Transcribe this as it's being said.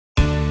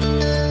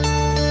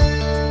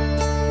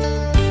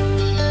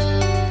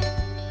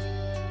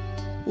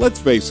Let's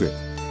face it,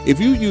 if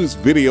you use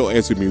video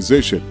as a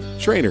musician,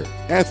 trainer,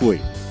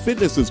 athlete,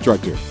 fitness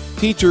instructor,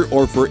 teacher,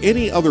 or for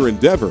any other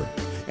endeavor,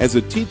 as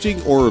a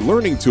teaching or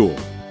learning tool,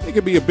 it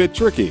can be a bit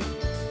tricky.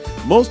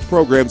 Most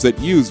programs that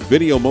use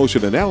video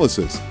motion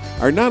analysis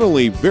are not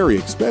only very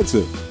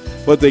expensive,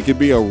 but they can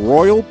be a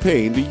royal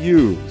pain to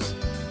use.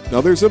 Now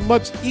there's a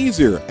much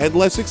easier and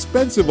less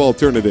expensive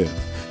alternative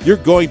you're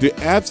going to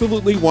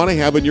absolutely want to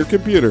have on your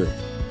computer.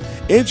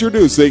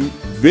 Introducing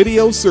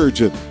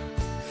VideoSurgeon.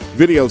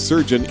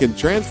 VideoSurgeon can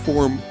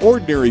transform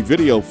ordinary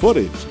video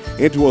footage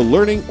into a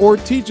learning or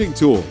teaching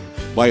tool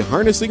by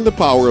harnessing the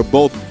power of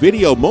both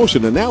video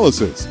motion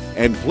analysis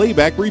and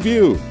playback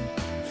review.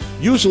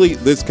 Usually,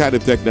 this kind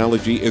of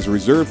technology is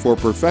reserved for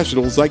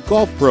professionals like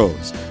golf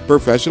pros,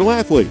 professional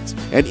athletes,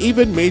 and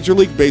even Major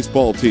League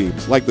Baseball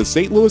teams like the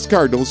St. Louis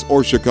Cardinals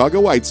or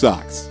Chicago White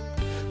Sox.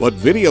 But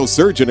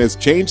VideoSurgeon has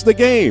changed the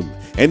game,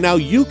 and now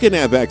you can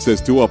have access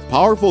to a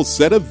powerful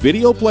set of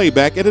video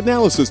playback and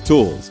analysis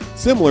tools,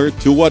 similar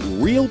to what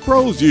real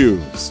pros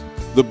use.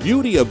 The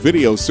beauty of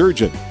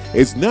VideoSurgeon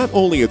is not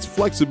only its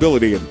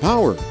flexibility and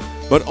power,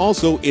 but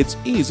also its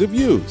ease of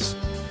use.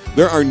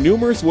 There are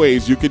numerous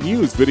ways you can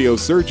use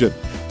VideoSurgeon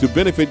to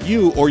benefit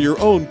you or your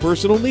own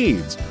personal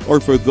needs, or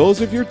for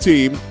those of your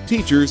team,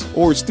 teachers,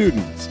 or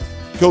students.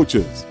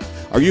 Coaches.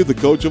 Are you the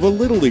coach of a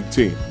Little League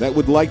team that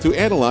would like to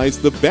analyze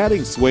the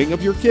batting swing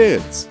of your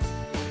kids?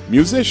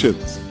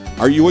 Musicians.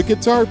 Are you a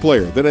guitar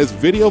player that has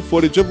video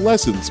footage of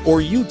lessons or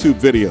YouTube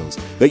videos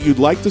that you'd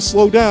like to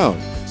slow down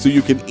so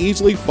you can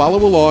easily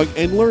follow along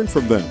and learn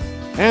from them?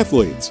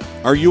 Athletes.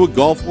 Are you a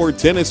golf or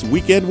tennis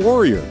weekend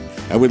warrior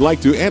and would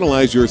like to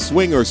analyze your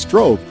swing or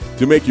stroke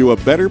to make you a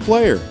better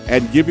player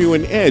and give you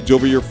an edge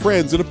over your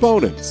friends and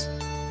opponents?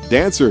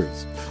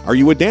 Dancers. Are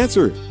you a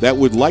dancer that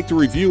would like to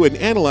review and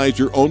analyze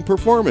your own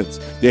performance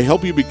to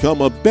help you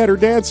become a better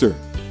dancer?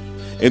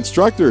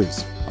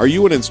 Instructors. Are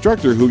you an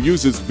instructor who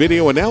uses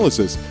video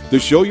analysis to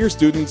show your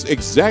students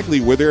exactly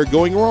where they're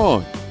going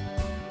wrong?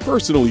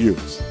 Personal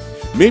use.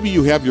 Maybe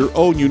you have your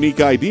own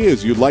unique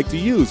ideas you'd like to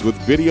use with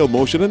video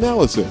motion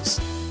analysis.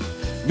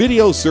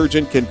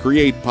 VideoSurgeon can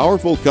create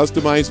powerful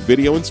customized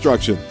video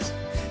instructions.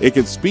 It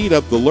can speed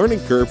up the learning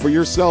curve for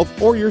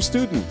yourself or your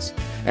students,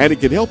 and it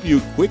can help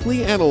you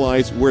quickly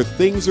analyze where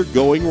things are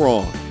going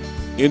wrong.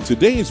 In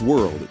today's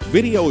world,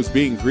 video is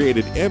being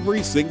created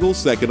every single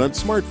second on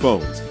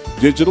smartphones,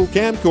 digital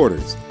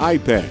camcorders,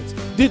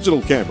 iPads,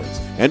 digital cameras,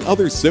 and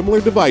other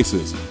similar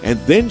devices, and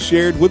then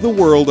shared with the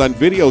world on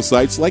video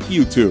sites like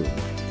YouTube.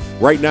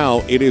 Right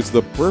now, it is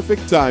the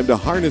perfect time to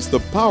harness the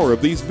power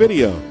of these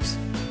videos.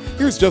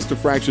 Here's just a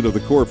fraction of the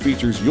core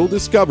features you'll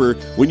discover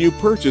when you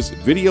purchase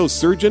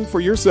VideoSurgeon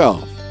for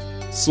yourself.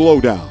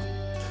 Slow down.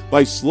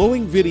 By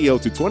slowing video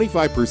to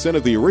 25%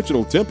 of the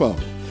original tempo,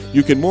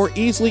 you can more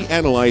easily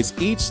analyze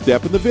each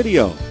step in the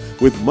video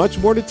with much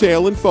more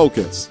detail and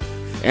focus.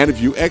 And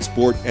if you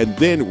export and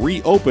then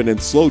reopen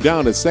and slow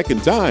down a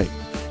second time,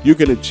 you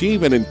can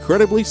achieve an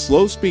incredibly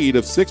slow speed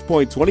of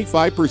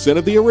 6.25%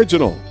 of the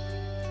original.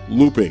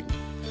 Looping.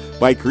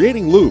 By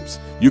creating loops,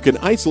 you can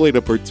isolate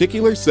a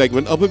particular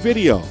segment of a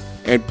video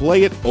and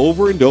play it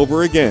over and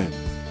over again.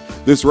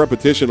 This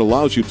repetition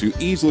allows you to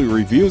easily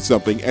review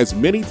something as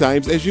many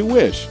times as you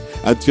wish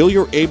until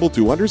you're able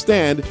to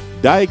understand,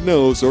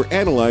 diagnose, or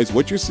analyze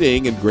what you're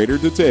seeing in greater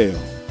detail.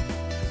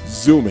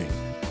 Zooming.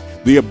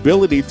 The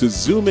ability to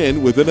zoom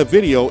in within a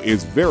video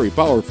is very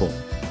powerful.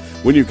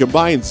 When you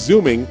combine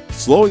zooming,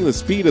 slowing the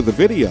speed of the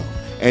video,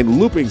 and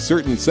looping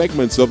certain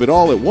segments of it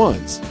all at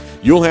once,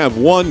 you'll have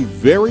one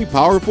very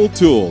powerful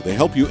tool to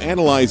help you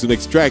analyze and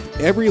extract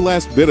every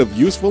last bit of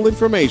useful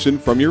information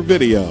from your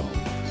video.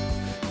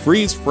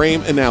 Freeze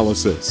frame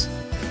analysis.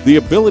 The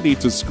ability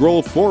to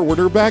scroll forward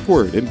or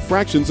backward in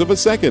fractions of a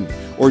second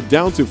or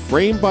down to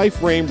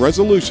frame-by-frame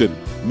resolution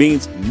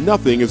means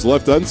nothing is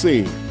left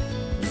unseen.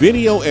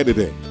 Video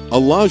editing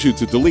allows you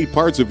to delete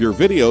parts of your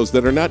videos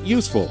that are not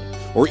useful,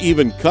 or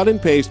even cut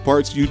and paste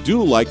parts you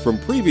do like from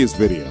previous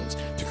videos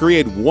to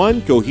create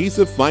one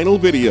cohesive final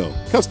video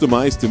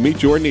customized to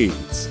meet your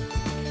needs.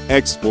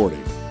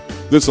 Exporting.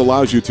 This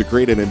allows you to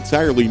create an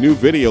entirely new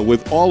video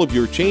with all of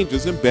your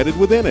changes embedded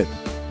within it.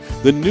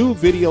 The new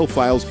video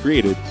files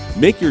created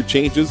make your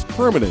changes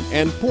permanent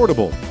and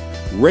portable,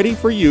 ready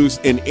for use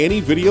in any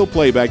video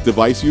playback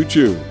device you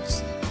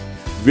choose.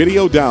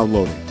 Video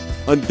downloading.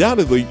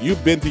 Undoubtedly,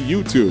 you've been to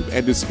YouTube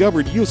and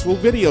discovered useful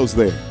videos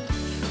there.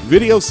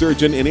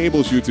 VideoSurgeon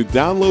enables you to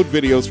download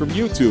videos from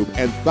YouTube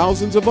and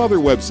thousands of other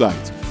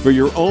websites for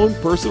your own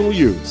personal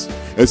use,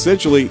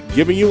 essentially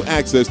giving you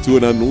access to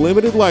an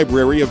unlimited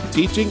library of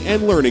teaching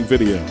and learning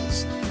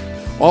videos.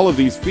 All of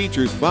these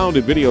features found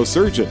in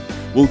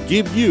VideoSurgeon will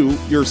give you,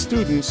 your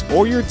students,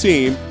 or your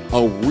team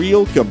a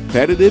real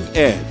competitive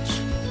edge.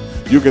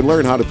 You can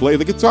learn how to play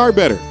the guitar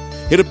better,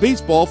 hit a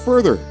baseball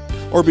further,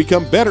 or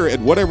become better at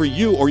whatever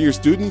you or your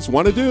students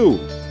want to do.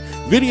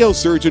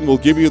 VideoSurgeon will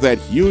give you that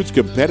huge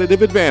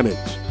competitive advantage.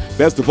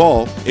 Best of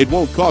all, it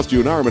won't cost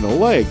you an arm and a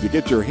leg to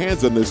get your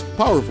hands on this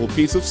powerful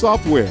piece of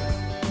software.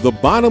 The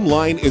bottom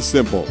line is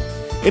simple.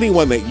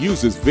 Anyone that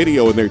uses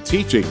video in their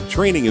teaching,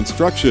 training,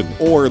 instruction,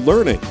 or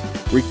learning,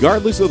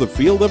 regardless of the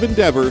field of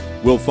endeavor,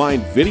 will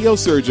find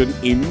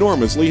VideoSurgeon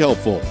enormously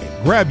helpful.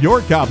 Grab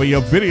your copy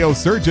of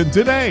VideoSurgeon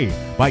today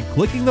by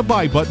clicking the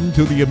buy button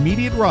to the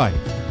immediate right,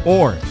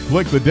 or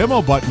click the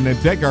demo button and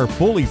take our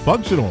fully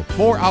functional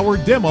 4-hour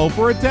demo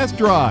for a test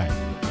drive.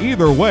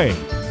 Either way,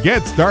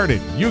 get started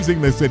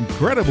using this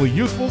incredibly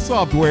useful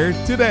software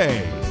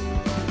today.